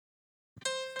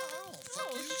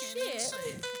Oh, shit.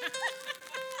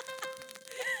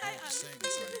 I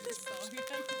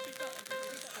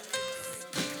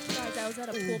Guys, I was at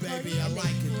a pool party and they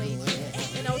played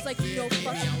it. And I was like, no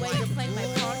fucking way, you're playing my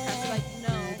podcast. They're like,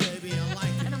 no.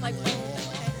 And I'm like, oh,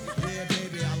 okay.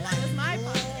 That's my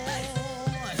podcast.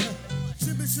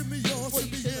 Well,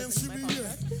 you should listen to my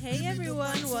podcast. Hey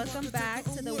everyone, welcome back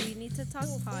to the We Need to Talk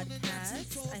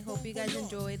podcast. I hope you guys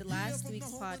enjoyed last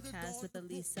week's podcast with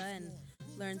Elisa and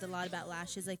learned a lot about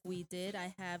lashes like we did.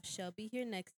 I have Shelby here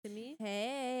next to me.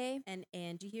 Hey. And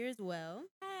Angie here as well.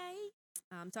 Hi.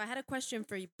 So I had a question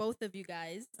for you, both of you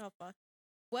guys. Oh, fuck.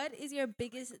 What is your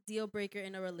biggest deal breaker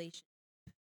in a relationship?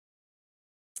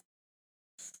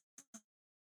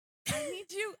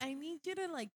 I need you to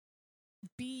like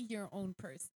be your own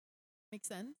person. Make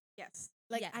sense? Yes.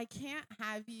 Like Yeah. I can't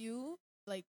have you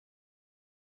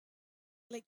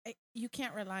you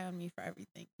can't rely on me for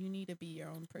everything. You need to be your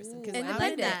own person. Ooh, 'Cause I I'm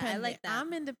like that. I independent. like that.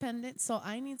 I'm independent, so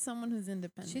I need someone who's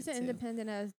independent. She's an too. independent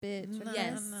ass bitch. No,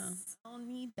 Yes. no. I don't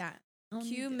need that. I don't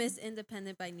Cue need Miss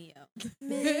Independent by Neo.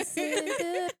 Miss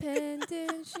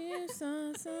Independent. She's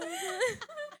so.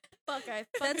 Fuck, I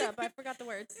fucked up. I forgot the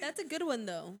words. That's a good one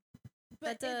though.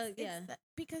 But That's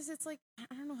because it's like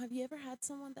I don't know. Have you ever had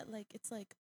someone that like it's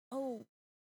like I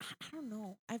don't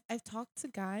know. I've talked to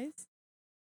guys.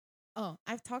 Oh,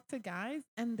 I've talked to guys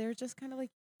and they're just kind of like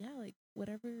like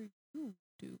whatever you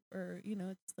do or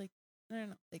it's like I don't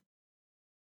know like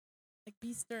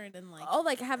be stern and like Oh,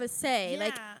 like have a say.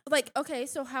 yeah. Like okay,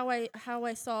 so how I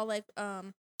saw like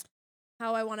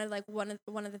how I wanted like one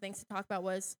of the things to talk about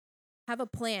was have a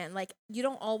plan. Like you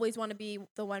don't always want to be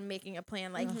the one making a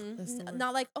plan. Like Ugh, that's the worst.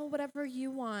 not like oh whatever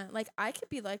you want. Like I could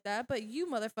be like that, but you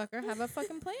motherfucker have a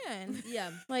fucking plan.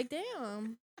 Yeah. Like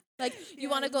damn. Like you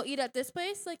want to go eat at this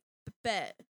place? Like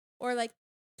bet. Or like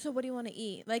so what do you want to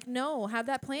eat? Like no, have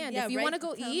that plan. Yeah, if you right. want to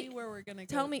go Tell eat, me where we're gonna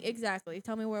go. tell me exactly.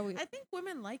 Tell me where we I think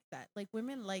women like that. Like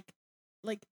women like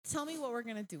tell me what we're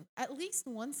gonna do. At least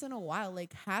once in a while,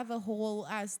 like have a whole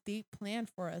ass date planned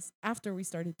for us after we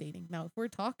started dating. Now, if we're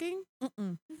talking, no,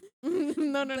 No,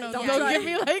 But don't yeah, try. give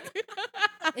me like.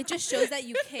 It just shows that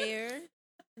you care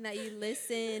and that you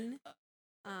listen.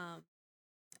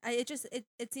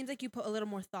 It seems like you put a little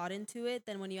more thought into it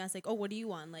than when you ask like, oh, what do you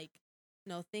want? Like,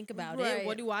 no, think about it. Right.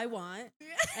 What do I want?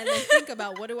 And then think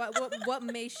about what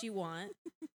may she want?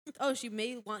 Oh, she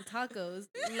may want tacos.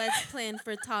 Let's plan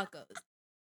for tacos.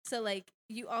 So like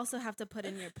you also have to put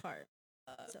in your part.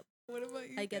 So What about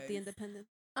you? I get the guys? independent.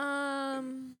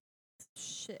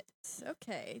 Shit.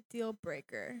 Okay, deal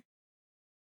breaker.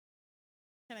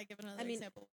 Can I give another I mean,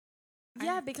 example?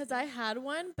 Yeah, because I had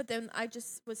one, but then I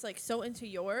just was like so into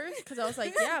yours because I was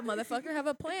like, yeah, motherfucker, have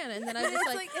a plan, and then I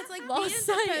just like it's like lost be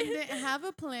sight. independent, have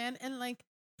a plan, and like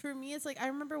for me, it's like I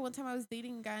remember one time I was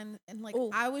dating a guy and like Ooh.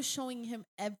 I was showing him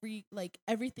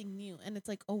everything new, and it's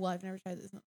like, oh well, I've never tried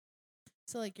this.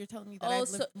 So like you're telling me that Oh, I've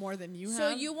lived more than you So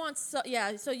have. you want so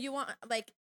you want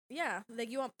like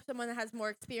you want someone that has more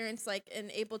experience, like and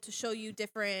able to show you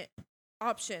different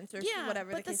options or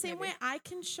whatever. But the case same may way be. I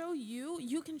can show you,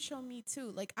 you can show me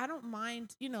too. Like I don't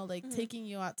mind, like Mhm. taking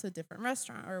you out to a different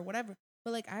restaurant or whatever.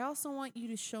 But like I also want you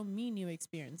to show me new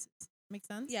experiences. Make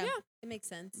sense? Yeah, it makes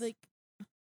sense. Like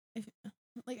if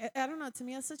I don't know, to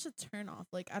me that's such a turn off.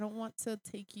 Like I don't want to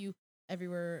take you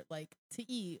everywhere like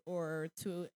to eat or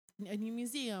to a new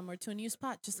museum or to a new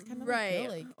spot just to kind of right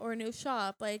like or a new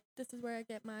shop. Like this is where I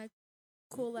get my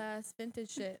cool ass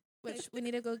vintage shit. Which we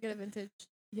need to go get a vintage.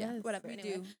 Yeah, Yes, whatever. we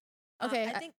anyway. do. Okay,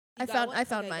 I think I you got found- one? I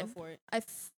found Okay, go mine. for it. I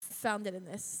found it in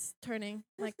this turning.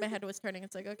 Like my head was turning.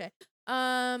 It's like okay.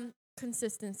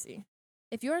 Consistency.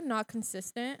 If you're not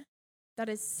consistent, that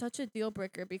is such a deal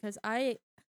breaker because I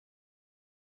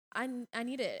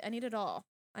need it. I need it all.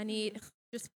 I need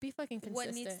just be fucking consistent.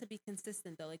 What needs to be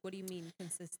consistent though? Like, what do you mean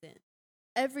consistent?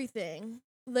 Everything.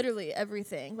 Literally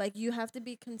everything. Like you have to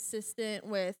be consistent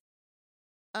with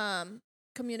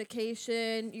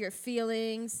communication, your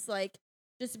feelings, like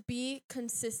just be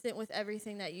consistent with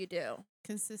everything that you do.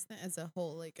 consistent as a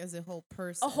whole, like as a whole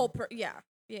person.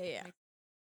 Yeah.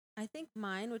 I think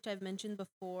mine, which I've mentioned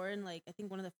before, and like I think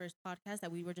one of the first podcasts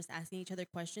that we were just asking each other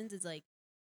questions, is like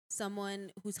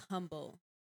someone who's humble,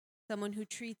 someone who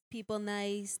treats people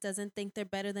nice, doesn't think they're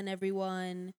better than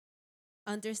everyone,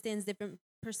 understands different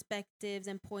perspectives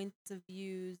and points of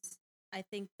views. I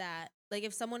think that like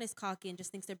if someone is cocky and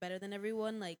just thinks they're better than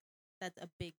everyone, like that's a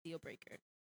big deal breaker.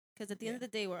 Because at the end of the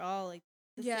day, we're all like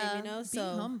the same, you know. Be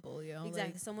So humble, yo.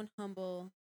 exactly, Like, someone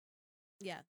humble.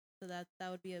 Yeah. So that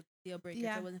would be a deal breaker if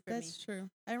yeah, it wasn't for me. that's true.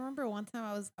 I remember one time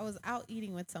I was out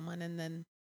eating with someone, and then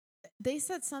they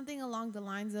said something along the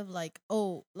lines of like,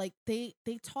 oh, like they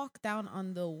talk down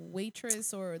on the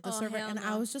waitress or the Oh, server, hell and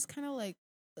I no. was just kind of like,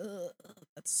 ugh,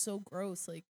 that's so gross.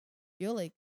 Like, yo,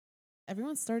 like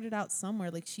everyone started out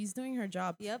somewhere. Like she's doing her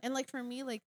job. Yep. And like for me,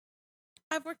 like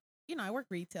I've worked, I work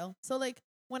retail, so like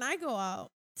when I go out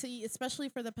to eat, especially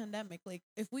for the pandemic, like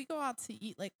if we go out to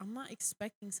eat, like I'm not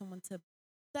expecting someone to.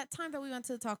 That time that we went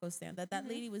to the taco stand, that Mhm.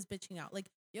 lady was bitching out, like,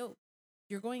 yo,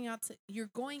 you're going out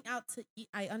to eat.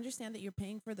 I understand that you're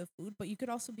paying for the food, but you could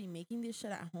also be making this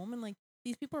shit at home. And like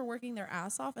these people are working their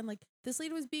ass off, and like this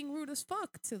lady was being rude as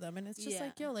fuck to them. And it's just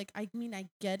like, Yeah. yo, like I mean, I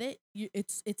get it.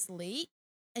 It's late,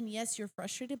 and yes, you're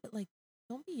frustrated, but like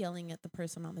don't be yelling at the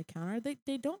person on the counter.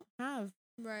 They don't have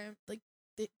Right.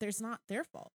 there's not their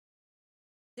fault.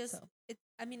 Just So.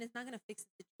 I mean, it's not gonna fix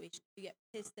the situation. You get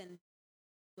pissed and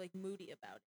like moody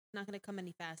about it. It's not gonna come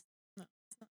any faster. No,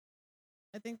 it's not.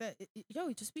 I think that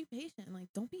yo, just be patient. Like,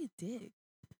 don't be a dick.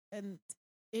 And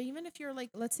even if you're like,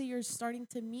 let's say you're starting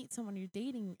to meet someone, you're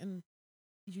dating, and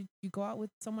you go out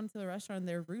with someone to the restaurant and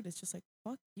they're rude, it's just like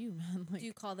fuck you, man. Like, Do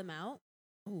you call them out?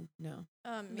 oh no.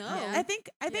 No. Yeah. I think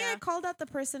I Yeah. called out the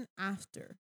person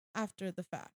after the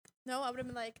fact. No, I would have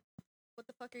been like, "What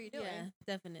the fuck are you doing? Yeah,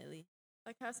 definitely.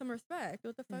 Like, have some respect.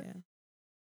 What the fuck?" Yeah.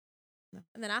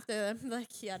 And then after, I'm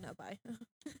like, "Yeah, no, bye."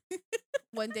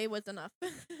 One day was enough.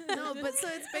 No, but so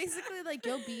it's basically like,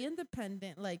 yo, be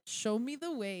independent. Like, show me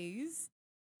the ways.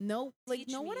 Know Teach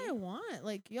know what me. I want.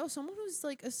 Like, yo, someone who's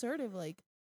like assertive, like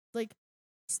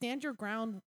stand your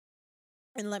ground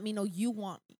and let me know you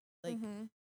want me. Like, Mhm.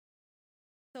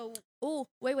 So Oh,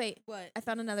 wait. what? I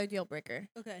found another deal breaker.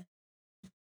 Okay.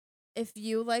 If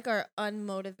you like are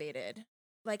unmotivated,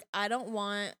 like I don't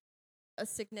want a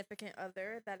significant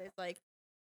other that is like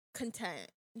content,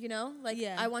 you know? Like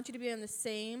Yeah. I want you to be in the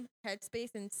same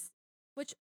headspace and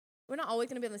which we're not always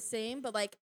going to be on the same, but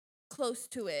like close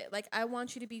to it. Like I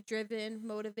want you to be driven,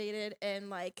 motivated and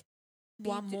like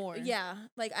Want more. Yeah.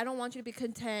 Like I don't want you to be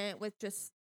content with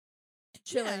just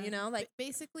chilling, yeah, you know? Like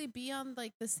basically be on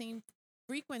like the same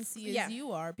frequency as Yeah.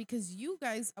 you are, because you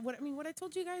guys, what I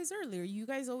told you guys earlier, you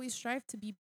guys always strive to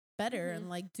be better Mhm. and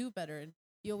like do better, and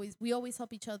we always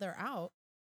help each other out,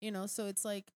 so it's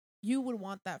like you would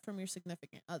want that from your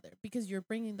significant other, because you're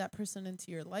bringing that person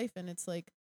into your life, and it's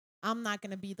like I'm not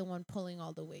going to be the one pulling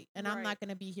all the weight, and I'm Right. not going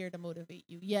to be here to motivate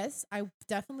you. Yes, I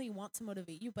definitely want to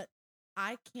motivate you, but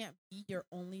I can't be your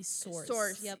only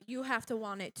source. Yep. You have to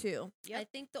want it too. I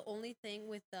think the only thing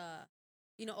with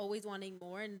always wanting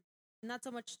more, and not so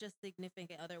much just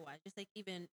significant otherwise, just like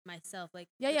even myself, like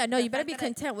Yeah. No, you better fact be that I-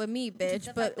 content with me, bitch,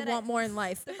 the but fact that want more in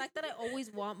life. the fact that I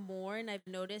always want more, and I've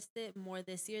noticed it more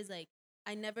this year, is like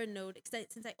I never noticed,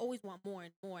 since I always want more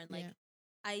and more, and like Yeah.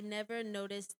 I never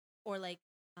noticed or like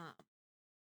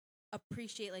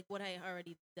appreciate like what I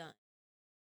already done.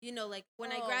 Like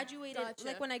when I Oh, graduated, gotcha.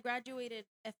 like when I graduated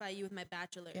FIU with my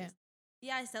bachelor's. Yeah.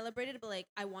 Yeah, I celebrated, but like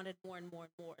I wanted more and more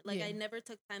and more. Like Yeah. I never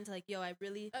took time to like, yo, I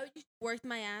really Oh, worked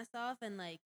my ass off, and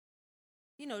like,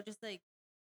 just like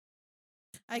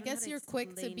I don't know how guess to you're quick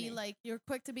to explain be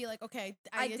it. like, okay,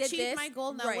 I I did achieved this, my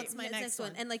goal. Now right, what's my next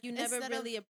one? and like you never Instead of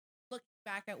really look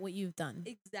back at what you've done.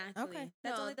 exactly.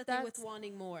 That's No, only the thing with that's-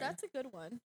 wanting more. That's a good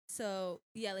one. So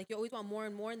yeah, like you always want more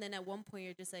and more, and then at one point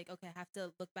you're just like, okay, I have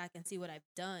to look back and see what I've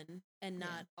done, and Yeah.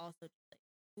 not also just like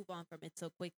move on from it so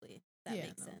quickly. That Yeah,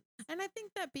 makes no. sense. And I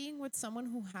think that being with someone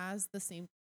who has the same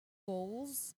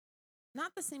goals,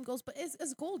 not the same goals, but is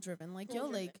goal driven. Like, yo,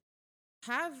 Goal-driven. like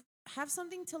have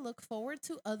something to look forward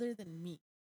to other than me.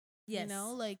 Yes.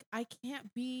 Like I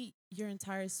can't be your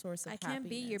entire source of I can't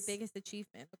be your happiness. biggest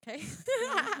achievement, okay?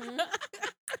 Mhm.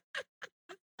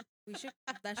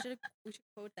 we should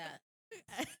quote that.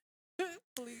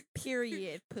 Please.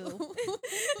 Period. Poo.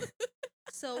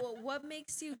 So what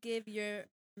makes you give your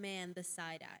man the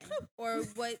side eye, or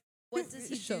what does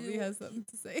he Shelby do has something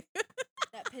to say.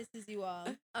 that pisses you off?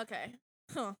 Okay.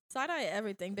 Huh. Side eye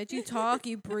everything. Bitch, you talk,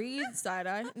 you breathe, side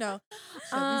eye. No.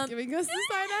 Shelby's giving us the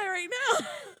side eye right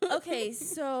now. Okay,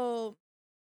 so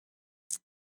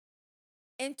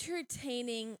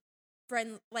entertaining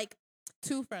friend like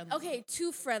Too friendly. okay,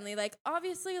 too friendly. Like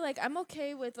obviously like I'm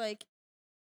okay with like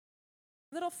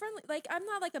little friendly, like I'm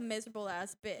not like a miserable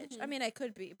ass bitch. I Mhm. mean I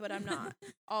could be, but I'm not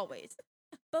always.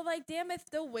 But like damn, if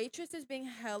the waitress is being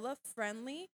hella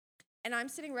friendly and I'm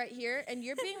sitting right here and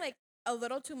you're being like a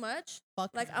little too much,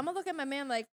 Fuck like no. I'm gonna look at my man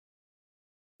like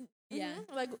Yeah.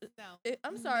 like no.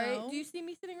 I'm sorry, No. do you see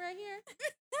me sitting right here?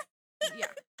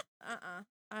 Yeah.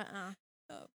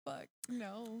 Oh, fuck.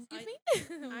 No. Excuse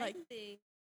me? I Like think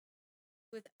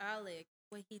with Alec,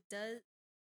 what he does,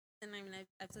 and I mean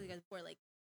I've told you guys before, like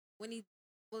when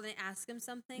I ask him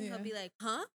something, Yeah. he'll be like,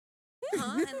 "Huh?"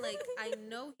 huh? And like I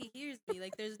know he hears me.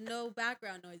 Like there's no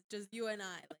background noise, just you and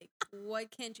I. Like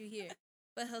what can't you hear?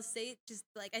 But he'll say it just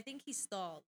like I think he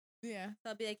stalled. Yeah. So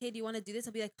I'll be like, hey, do you want to do this?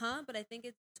 I'll be like, huh? But I think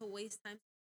it's to waste time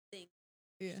to think.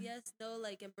 Yeah. Yes, no,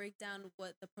 like and break down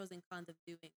what the pros and cons of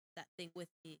doing that thing with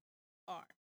me are.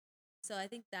 So I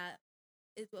think that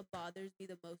is what bothers me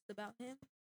the most about him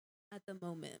at the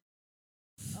moment.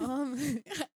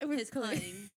 With His Clay,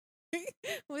 cunning.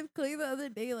 with Clay the other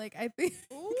day, like I think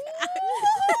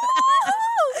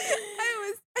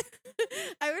I was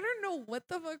I don't know what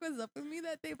the fuck was up with me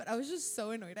that day, but I was just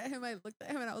so annoyed at him. I looked at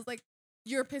him and I was like,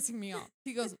 "You're pissing me off."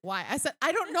 He goes, "Why?" I said,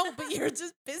 "I don't know, but you're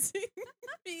just pissing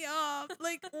me off.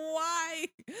 Like, why?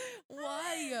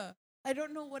 Why?" I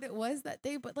don't know what it was that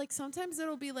day, but like sometimes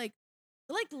it'll be like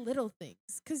little things,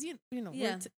 cause you know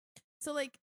Yeah. so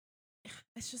like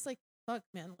it's just like fuck,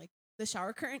 man. Like the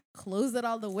shower curtain, close it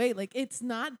all the way. Like it's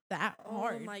not that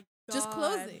hard. Oh my god. Just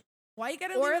close it. Why you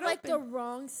gotta Or leave it like the open?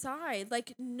 wrong side.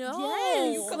 Like no.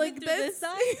 Yes, You coming like through this this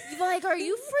side? Like, are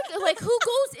you freaking like who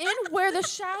goes in where the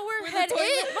shower Where the head toilet-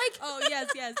 is? Like Oh yes,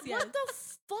 yes, yes. what the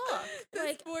fuck? this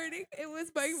Like morning it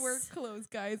was my work clothes,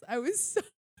 guys. I was so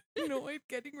annoyed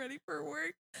getting ready for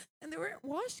work, and they weren't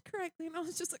washed correctly, and I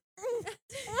was just like,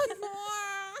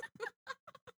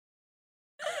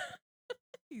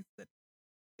 he said,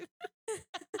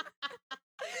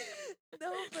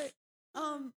 no, but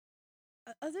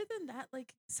other than that,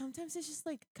 like sometimes it's just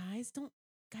like guys don't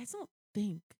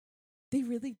think, they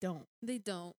really don't, They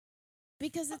don't.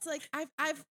 because it's like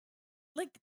I've like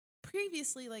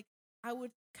previously, like I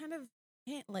would kind of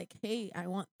hint like, hey, I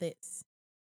want this,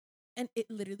 and it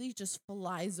literally just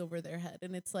flies over their head,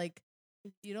 and it's like,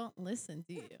 you don't listen,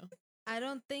 do you? I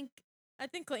don't think. I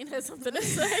think Clayton has something to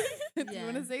say. Do you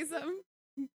want to Yeah. say something?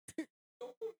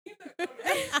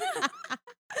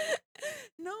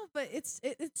 No, but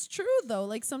it's true though.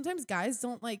 Like sometimes guys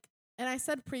don't like, and I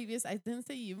said previous, I didn't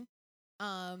say you.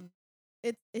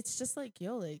 It's just like,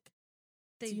 yo, like,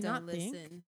 They do you don't not think?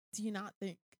 listen. Do you not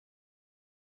think?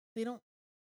 They don't.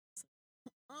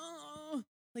 Oh,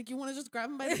 like you want to just grab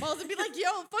them by the balls and be like, yo,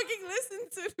 fucking listen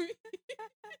to me.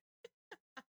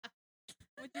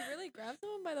 Would you really grab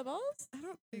someone by the balls? I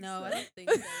don't think No, so. I don't think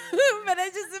so. But I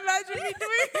just imagine me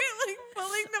doing it, like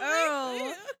pulling the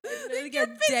Oh, face. I really get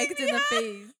decked in the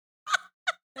face.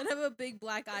 And have a big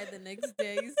black eye the next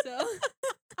day. So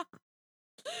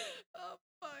Oh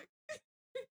fuck.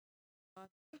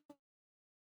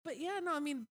 But yeah, no, I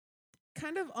mean,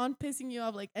 kind of on pissing you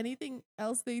off. Like anything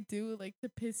else they do, like to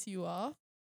piss you off,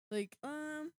 like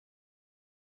I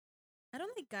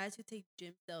don't like guys who take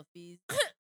gym selfies.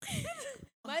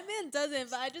 My man doesn't,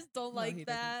 but I just don't No, he like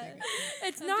doesn't that. think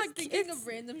It's I'm not just thinking it's, of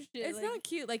random shit. it's like, not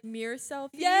cute. Like mirror selfies.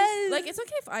 Yes. Like it's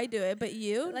okay if I do it, but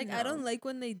you like no. I don't like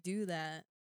when they do that.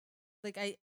 Like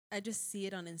I just see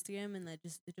it on Instagram and it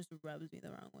just rubs me the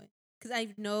wrong way. Cause I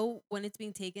know when it's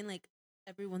being taken, like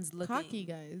everyone's looking. cocky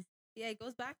guys. Yeah, it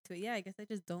goes back to it. Yeah, I guess I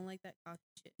just don't like that cocky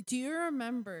shit. Do you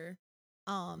remember,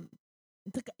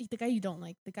 the guy you don't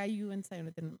like, the guy you and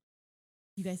Simon didn't,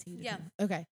 you guys hated Yeah. him.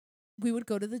 Okay, we would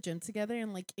go to the gym together,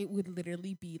 and like it would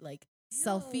literally be like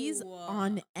selfies Yo.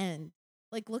 on end.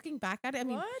 Like looking back at it, I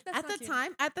mean, What? That's at not the cute.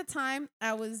 time,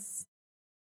 I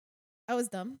was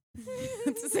dumb,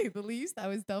 to say the least. I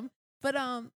was dumb, but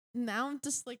now I'm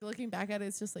just like looking back at it,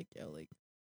 it's just like, yo, like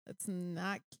that's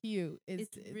not cute.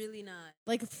 It's really not.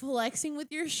 like flexing with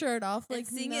your shirt off. Like Like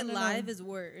seeing no, it no, live no. is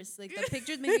worse. Like the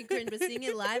pictures make me cringe, but seeing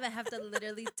it live, I have to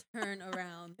literally turn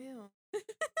around. Ew.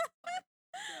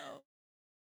 No.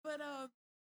 But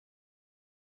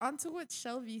onto what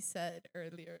Shelby said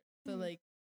earlier. So like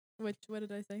What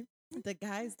did I say? the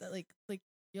guys that like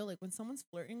yo, like when someone's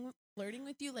flirting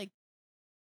with you, like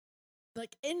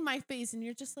in my face, and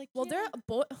you're just like, Well, yeah,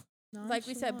 they're like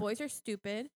we said, nonchalant. boys are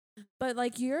stupid, but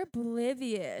like you're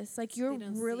oblivious. Like you're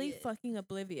don't see really it. fucking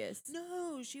oblivious.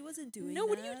 No, she wasn't doing No,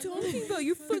 what are you that. talking about?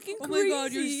 You're fucking Oh crazy. my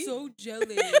god, you're so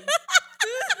jealous.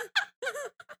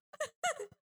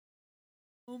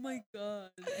 Oh my god,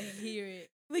 I hear it.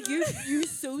 Like you're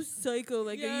so psycho.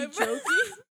 Like are Yeah, you but-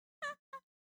 joking?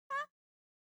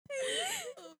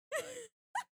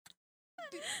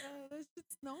 Dude, that's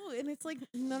just no, and it's like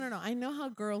no. I know how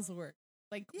girls work.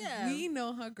 Like Yeah. we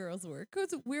know how girls work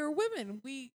because we're women.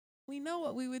 We know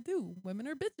what we would do. Women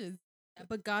are bitches.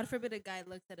 But God forbid a guy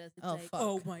looks at us. It's Oh, like, fuck.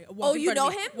 oh my. Oh, you know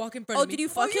him? Walk in front Oh, of me. did you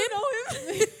fuck him?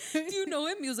 know him? Do you know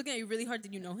him? He was looking at you really hard.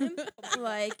 Did you know him?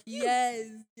 Like, yes.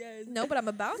 no, but I'm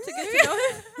about to get to know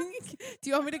him. Do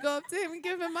you want me to go up to him and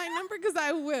give him my number? Because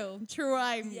I will.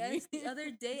 Try me. Yes. The other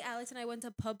day, Alex and I went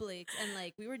to Publix, and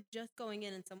like we were just going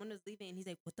in, and someone was leaving, and he's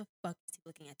like, "What the fuck is he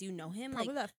looking at? Do you know him?"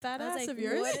 Probably like, that fat I was ass like, of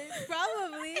yours. "What is-"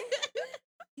 Probably.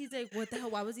 He's like, "What the hell?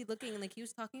 Why was he looking?" And like he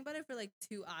was talking about it for like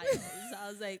 2 aisles. I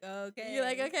was like, "Okay." You're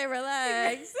like, okay,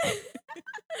 relax.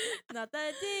 Not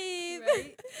that deep.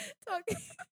 Right? Talking.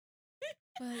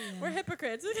 But, yeah. We're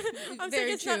hypocrites. I'm Very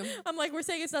saying it's true. not. I'm like, we're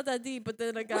saying it's not that deep, but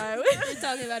then a guy. We're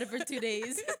talking about it for 2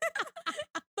 days.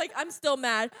 Like, I'm still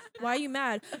mad. Why are you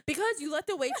mad? Because you let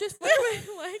the waitress flirt with.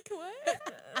 Like, what?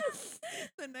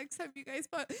 The next time you guys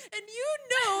fuck, and you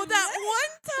know that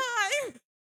one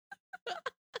time.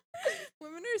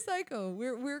 Women are psycho.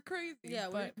 We're crazy. Yeah,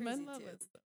 we're but men crazy love too. us.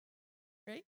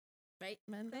 Right? Right?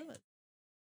 Men Right. love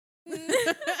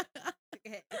us.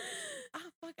 Okay.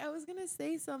 Fuck, I was gonna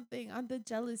say something on the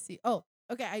jealousy. Oh,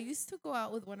 okay. I used to go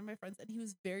out with one of my friends, and he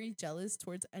was very jealous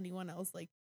towards anyone else, like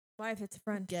Why if it's a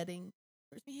friend? getting.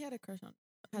 He had a crush on.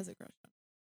 Has a crush on.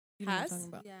 You know Has? what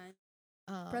I'm talking Yeah.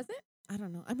 about? Present? I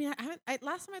don't know. I mean, I haven't.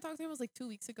 Last time I talked to him was like 2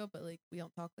 weeks ago, but like we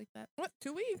don't talk like that. What?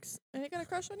 2 weeks? And he got a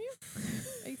crush on you?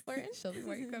 Are you flirting? Shelby,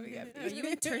 why are you coming at me? Are you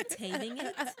entertaining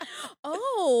it?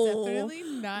 Oh, Definitely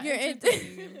not You're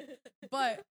entertaining him.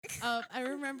 But I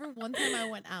remember one time I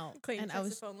went out Clayton and I checks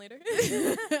was the phone later.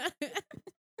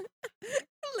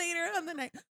 later on the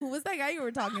night. Who was that guy you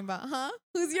were talking about? Huh?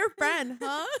 Who's your friend?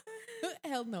 Huh?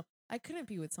 Hell no. I couldn't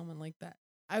be with someone like that.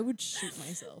 I would shoot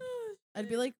myself. I'd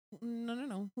be like,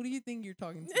 no. Who do you think you're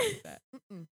talking to like that?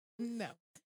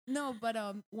 No. But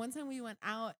one time we went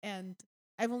out and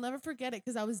I will never forget it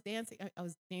because I was dancing. I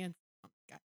was dancing. Oh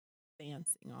my god,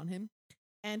 dancing on him,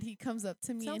 and he comes up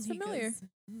to me Sounds and he familiar. goes,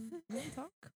 "We don't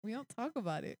talk. We don't talk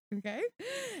about it, okay?"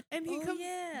 And he Oh, comes.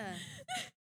 yeah.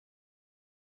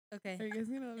 Okay. Are you guys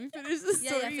gonna let me finish the Yeah,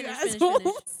 story? you finish.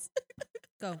 assholes?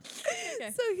 Go.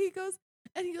 Okay. So he goes,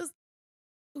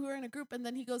 we were in a group, and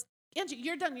then he goes, "Angie,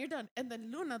 you're done. And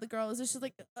then Luna, the girl, is just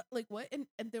like what? And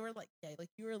they were like, yeah, like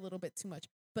you were a little bit too much.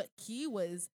 But he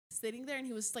was sitting there, and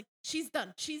he was just like, she's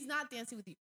done. She's not dancing with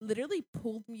you. Literally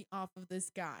pulled me off of this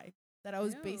guy that I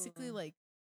was basically Ew. like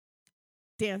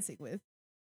dancing with.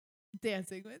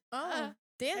 Oh,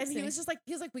 And he was just like,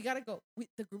 we gotta go.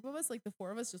 The group of us, like the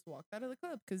 4 of us, just walked out of the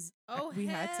club because we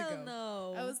had to go.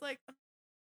 No. I was like,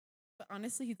 but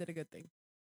honestly, he did a good thing.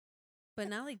 but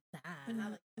not like that. But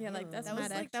not like Yeah, like, Ugh. that's that was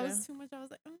mad like that was extra. too much. I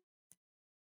was like,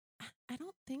 I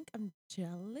don't think I'm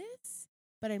jealous,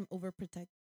 but I'm overprotective.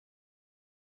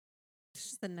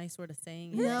 It's just a nice word of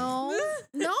saying it. No,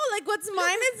 no, like what's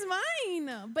mine, it's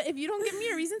mine. But if you don't give me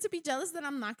a reason to be jealous, then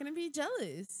I'm not gonna be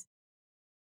jealous.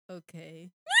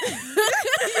 Okay.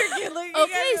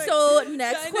 okay. So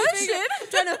next question.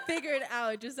 Trying to figure it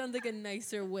out. It just sounds like a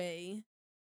nicer way.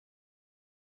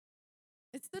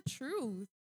 It's the truth.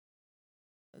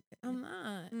 Okay. I'm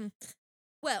not.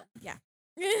 Well, Yeah.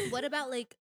 what about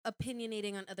like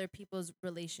opinionating on other people's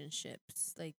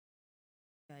relationships? Like,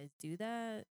 you guys do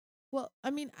that? Well, I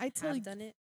mean, I tell Have done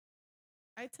it?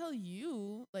 I tell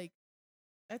you, like,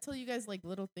 I tell you guys like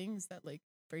little things that, like,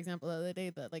 for example, the other day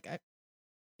that, like,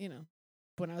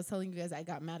 when I was telling you guys I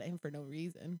got mad at him for no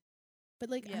reason, but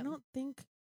like, I Yeah. don't think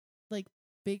like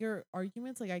bigger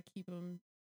arguments, like, I keep them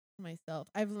to myself.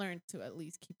 I've learned to at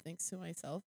least keep things to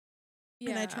myself,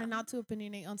 and I try not to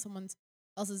opinionate on someone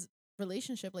else's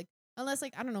relationship, like, unless,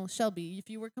 like, I don't know, Shelby, if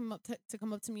you were come up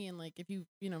to me and like if you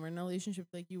were in a relationship,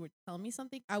 like, you would tell me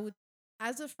something, I would,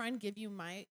 as a friend, give you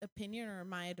my opinion or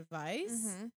my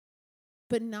advice,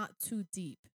 but not too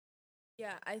deep.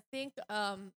 Yeah, I think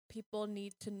people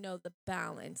need to know the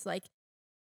balance. Like,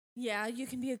 yeah, you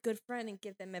can be a good friend and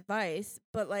give them advice,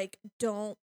 but like,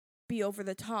 don't be over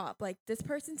the top. Like, this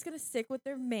person's gonna stick with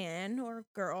their man or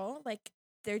girl. Like,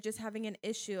 they're just having an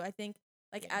issue. I think,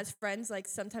 like, Yeah. as friends, like,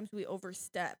 sometimes we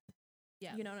overstep.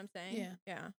 Yeah. You know what I'm saying?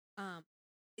 Yeah. Yeah.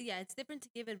 Yeah, it's different to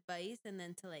give advice and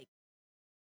then to like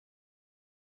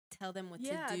tell them what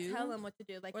Yeah, to do. tell them what to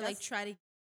do. Like, or like that's- try to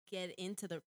get into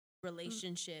the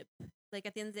relationship. Like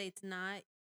at the end of the day, it's not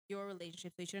your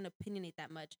relationship, so you shouldn't opinionate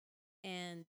that much.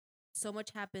 And so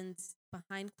much happens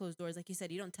behind closed doors. Like you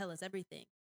said, you don't tell us everything,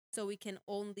 so we can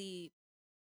only,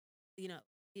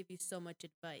 give you so much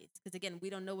advice. Because again, we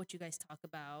don't know what you guys talk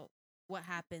about, what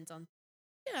happens on.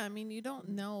 Yeah, I mean, you don't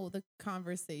know the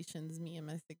conversations me and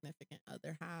my significant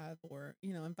other have, or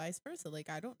and vice versa. Like,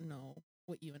 I don't know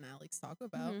what you and Alex talk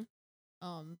about.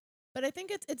 Mhm. But I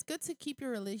think it's good to keep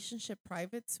your relationship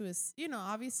private to us.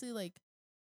 Obviously, like,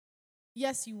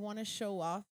 yes, you want to show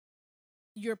off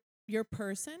your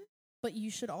person, but you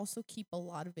should also keep a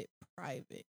lot of it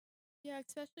private. Yeah,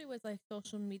 especially with like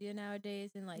social media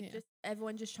nowadays and like Yeah. just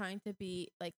everyone just trying to be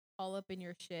like all up in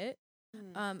your shit.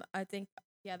 Mm. I think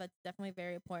that's definitely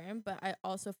very important, but I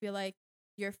also feel like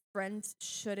your friends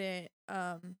shouldn't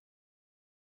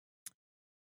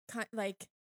like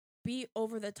be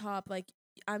over the top. Like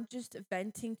I'm just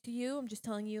venting to you. I'm just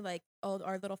telling you like, oh,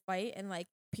 our little fight, and like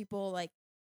people like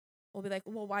will be like,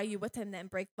 well, why are you with him then?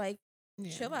 Break, like,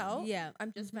 Yeah, chill no. out. Yeah.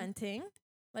 I'm just Mhm. venting.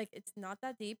 Like it's not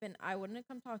that deep, and I wouldn't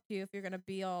come talk to you if you're gonna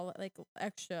be all like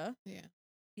extra. Yeah.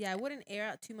 Yeah, I wouldn't air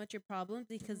out too much your problems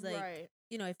because, like, right.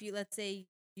 if you, let's say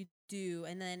you do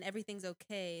and then everything's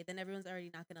okay, then everyone's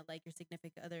already not going to like your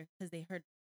significant other because they heard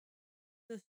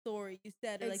the story you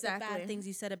said or like the Exactly. bad things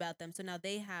you said about them. So now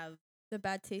they have, The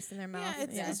bad taste in their mouth.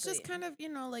 Yeah, it's just Exactly.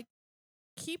 kind of, like,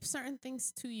 keep certain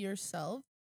things to yourself.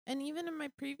 And even in my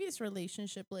previous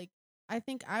relationship, like, I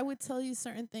think I would tell you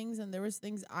certain things and there was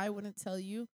things I wouldn't tell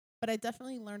you, but I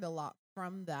definitely learned a lot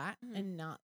from that Mhm. and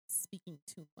not speaking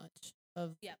too much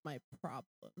of Yep. my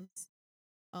problems.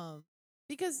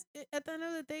 Because at the end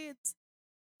of the day, it's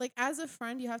like, as a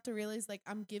friend, you have to realize, like,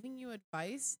 I'm giving you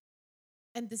advice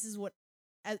and this is what,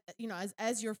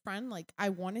 as your friend, like, I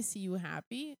want to see you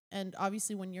happy, and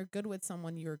obviously when you're good with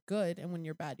someone you're good, and when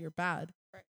you're bad.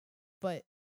 Right. But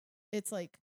it's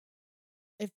like,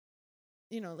 if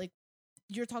like,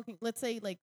 you're talking, let's say,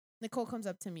 like, Nicole comes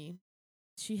up to me,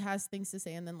 she has things to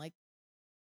say, and then, like,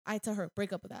 I tell her,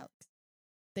 break up with Alex.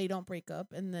 They don't break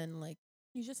up, and then, like,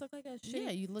 You just look like a shitty.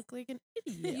 yeah, you look like an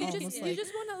idiot. you almost just like,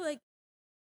 want to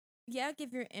like,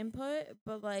 give your input,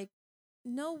 but like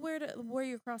know where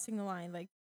you're crossing the line. Like,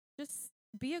 just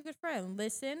be a good friend.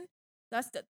 Listen.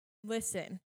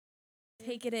 Listen.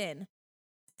 Take it in.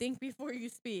 Think before you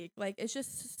speak. Like it's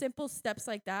just simple steps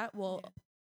like that will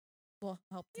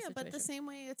help. The yeah, but the situation. same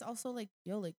way, it's also like,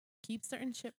 yo, like, keep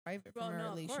certain shit private Well, from a no,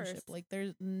 of relationship. course. Like,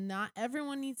 there's not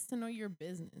everyone needs to know your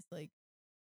business. Like,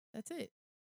 that's it.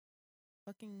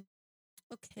 Fucking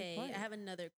okay, quiet. I have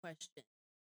another question.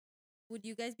 Would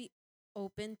you guys be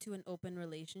open to an open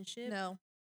relationship? No.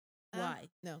 Why?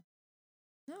 No.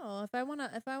 No, if I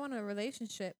want a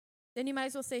relationship, then you might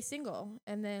as well stay single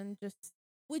and then just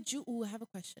Would you? Ooh, I have a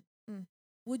question. Mm.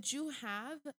 Would you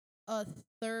have a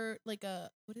third, like,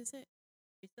 what is it?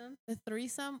 Threesome? A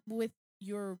threesome with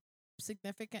your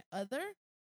significant other?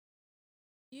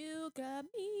 you got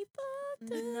me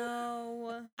fucked up.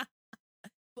 No.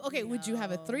 Okay, would you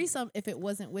have a No. threesome if it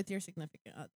wasn't with your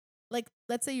significant other? Like,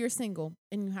 let's say you're single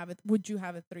and you have it. Would you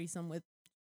have a threesome with,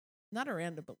 not a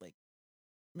random, but like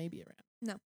maybe a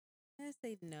random? I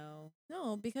say no.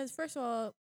 No, because first of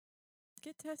all,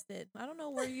 get tested. I don't know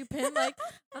where you've been. Like,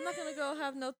 I'm not gonna go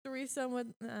have no threesome with.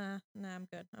 Nah, I'm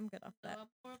good. I'm good off No, that. I'm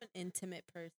more of an intimate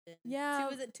person. Yeah.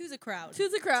 Two's a crowd.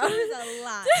 Two's a crowd. Two is a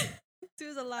lot. Two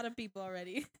is a lot of people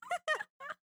already.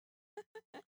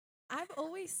 I've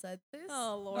always said this.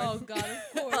 Oh Lord. Oh God,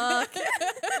 of course.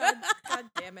 God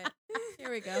damn it. Here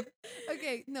we go.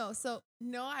 Okay, no. So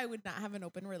no, I would not have an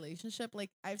open relationship.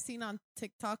 Like, I've seen on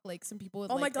TikTok, like, some people with,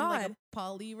 Oh my like, in, like, God. a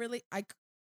poly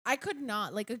I could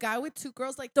not, like, a guy with two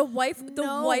girls, like, The wife with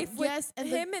yes, and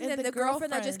him, and then the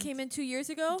girlfriend that just came in 2 years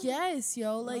ago. Yes,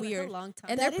 yo, like, Weird. a long time.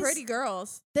 And That they're pretty is-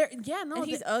 girls. no, and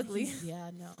he's ugly.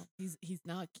 Yeah, no, he's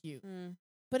not cute. Mm.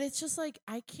 But it's just like,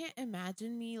 I can't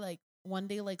imagine me, like, one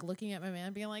day, like, looking at my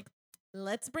man being like,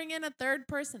 let's bring in a third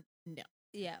person. No,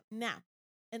 Yeah. now,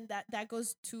 and that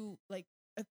goes to, like,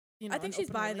 I think an she's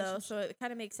open bi though, relationship. so it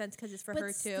kind of makes sense because it's for But her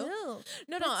too. still,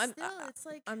 No, but I'm still, it's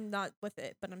like, I'm not with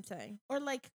it, but I'm saying. or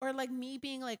like me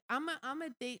being like, I'm a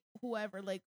date whoever,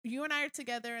 like, you and I are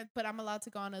together, but I'm allowed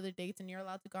to go on other dates and you're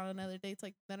allowed to go on other dates.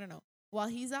 Like, no. While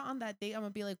he's out on that date, I'm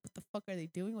gonna be like, what the fuck are they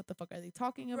doing? What the fuck are they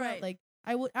talking about? Right. Like,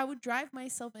 I would drive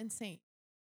myself insane.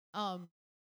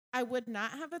 I would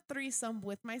not have a threesome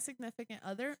with my significant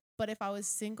other, but if I was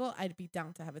single, I'd be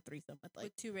down to have a threesome with, like,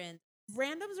 With two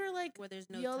randoms, or like, where there's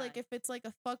no yo, tie. like, if it's like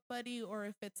a fuck buddy or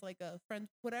if it's like a friend,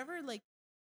 whatever, like,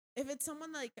 if it's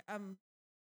someone like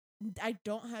I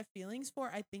don't have feelings for,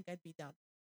 I think I'd be down.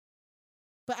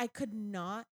 But I could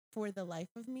not for the life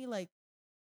of me, like,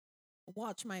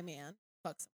 watch my man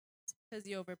fuck someone. Because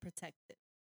you overprotected.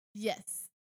 Yes.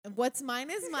 And what's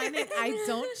mine is mine, and I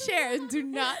don't share, and do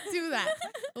not do that.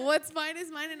 What's mine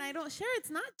is mine, and I don't share. It's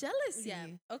not jealousy. Yeah.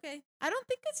 Okay. I don't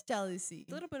think it's jealousy.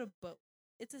 A little bit of both.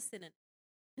 It's a synonym.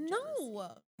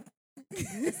 No.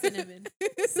 Cinnamon.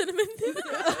 Cinnamon.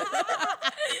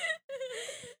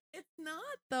 It's not,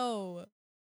 though.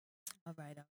 All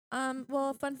right.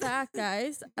 Well, fun fact,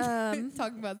 guys.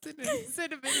 Talking about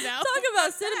cinnamon now. Talk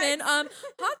about cinnamon.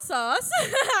 Hot sauce.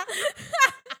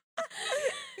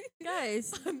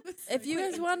 Guys, if you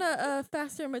guys want a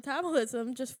faster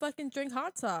metabolism, just fucking drink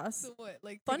hot sauce. So what?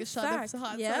 Like Fun take a shot fact, of hot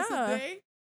sauce yeah. a day?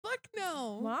 Fuck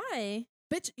no. Why?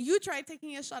 Bitch, you try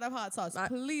taking a shot of hot sauce. I-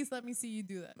 Please let me see you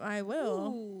do that. I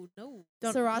will. Ooh, no.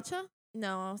 Don't- Sriracha?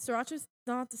 No, sriracha's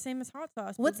not the same as hot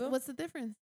sauce. What's boo-boo. what's the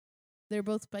difference? They're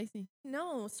both spicy.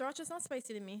 No, sriracha's not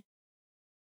spicy to me.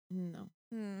 No.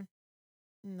 Hmm.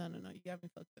 No. You got me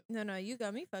fucked up. No, you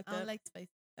got me fucked I don't up. like spicy.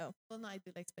 Oh. Well, no, I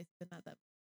do like spicy, but not that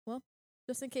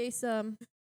Just in case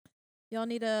y'all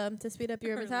need to speed up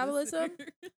your Our metabolism,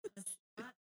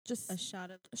 listener. just A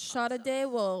shot of a shot a day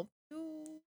will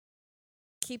Ooh.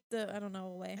 keep the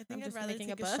away. I think I'm I'd just rather making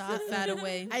take a buff. shot Fat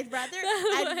away. I'd rather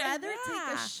Yeah.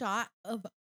 take a shot of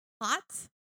hot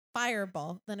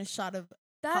Fireball than a shot of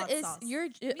That hot is sauce. your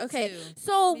Me okay. too.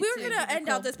 So Me we're too, gonna end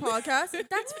out Nicole. this podcast.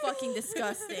 That's fucking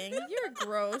disgusting. You're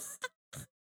gross.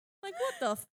 Like what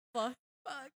the fuck?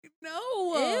 fuck no.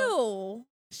 Ew.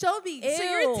 Show me. So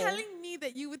you're Ew. telling me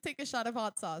that you would take a shot of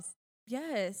hot sauce?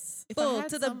 Yes. If I Full had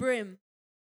to the some- brim.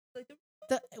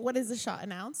 What is a shot?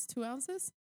 An ounce? 2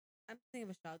 ounces? I'm thinking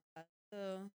of a shot glass.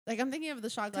 So Like I'm thinking of the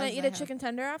shot Can I glasses eat a have. chicken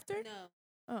tender after? no,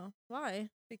 Oh, why?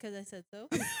 because I said so.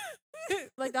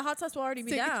 Like the hot sauce will already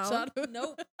be Take a down. shot of-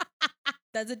 Nope.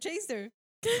 That's a chaser.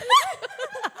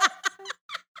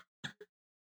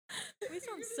 We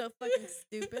sound so fucking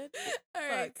stupid. All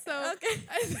right, Fuck. so Okay.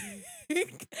 I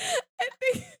think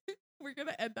we're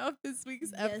gonna end off this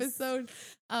week's Yes. episode.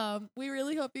 We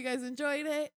really hope you guys enjoyed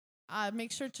it.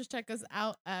 Make sure to check us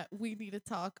out at We Need to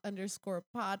Talk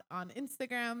 _pod on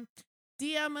Instagram.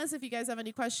 DM us if you guys have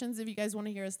any questions, if you guys want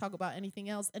to hear us talk about anything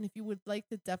else, and if you would like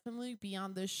to definitely be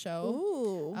on this show.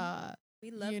 Ooh. We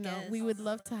love guests. We would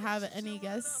love to have any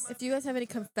guests. If you guys have any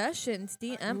confessions,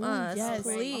 DM Ooh, us, yes.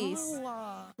 please.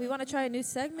 We want to try a new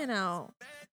segment out.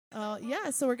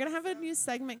 Yeah, so we're gonna have a new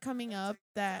segment coming up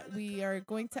that we are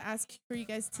going to ask for you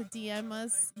guys to DM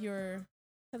us your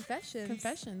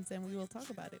confessions, and we will talk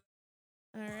about it.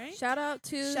 All right. Shout out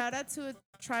to Shout out to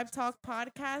Tribe Talk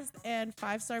Podcast and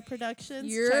 5-Star Productions.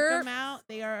 Check Yerp. them out.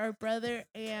 They are our brother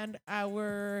and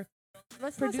our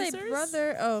let's not say producers?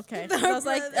 brother. Oh, okay. Our I was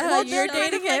like, brother. well, You're you're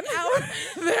dating him.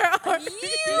 they're our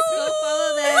Just go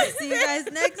follow them. See you guys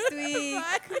next week.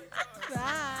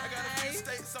 Bye.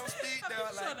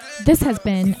 This has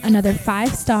been another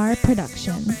 5-Star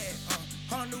production.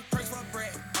 New perks for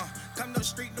bread. Come to the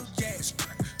street, new jazz.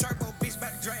 Turbo bitch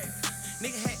back drag.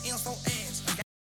 Nigga had M's for ass.